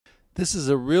This is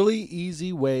a really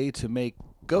easy way to make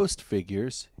ghost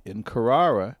figures in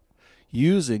Carrara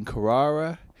using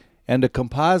Carrara and a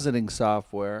compositing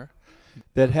software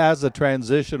that has a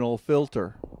transitional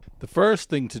filter. The first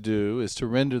thing to do is to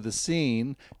render the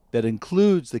scene that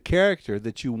includes the character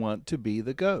that you want to be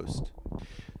the ghost.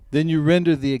 Then you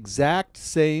render the exact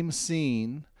same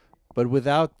scene but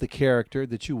without the character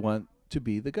that you want to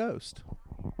be the ghost.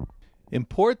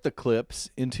 Import the clips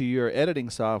into your editing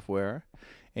software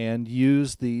and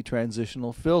use the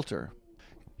transitional filter.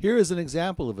 Here is an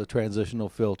example of a transitional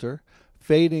filter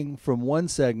fading from one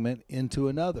segment into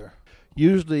another.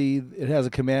 Usually it has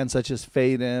a command such as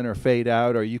fade in or fade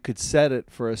out, or you could set it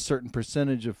for a certain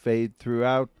percentage of fade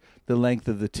throughout the length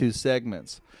of the two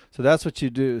segments. So that's what you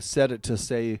do, set it to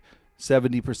say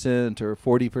 70% or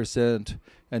 40%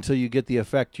 until you get the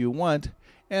effect you want,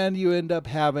 and you end up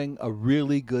having a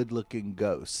really good looking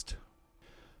ghost.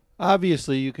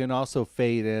 Obviously, you can also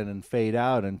fade in and fade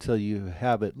out until you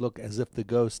have it look as if the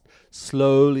ghost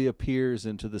slowly appears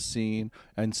into the scene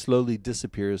and slowly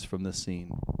disappears from the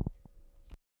scene.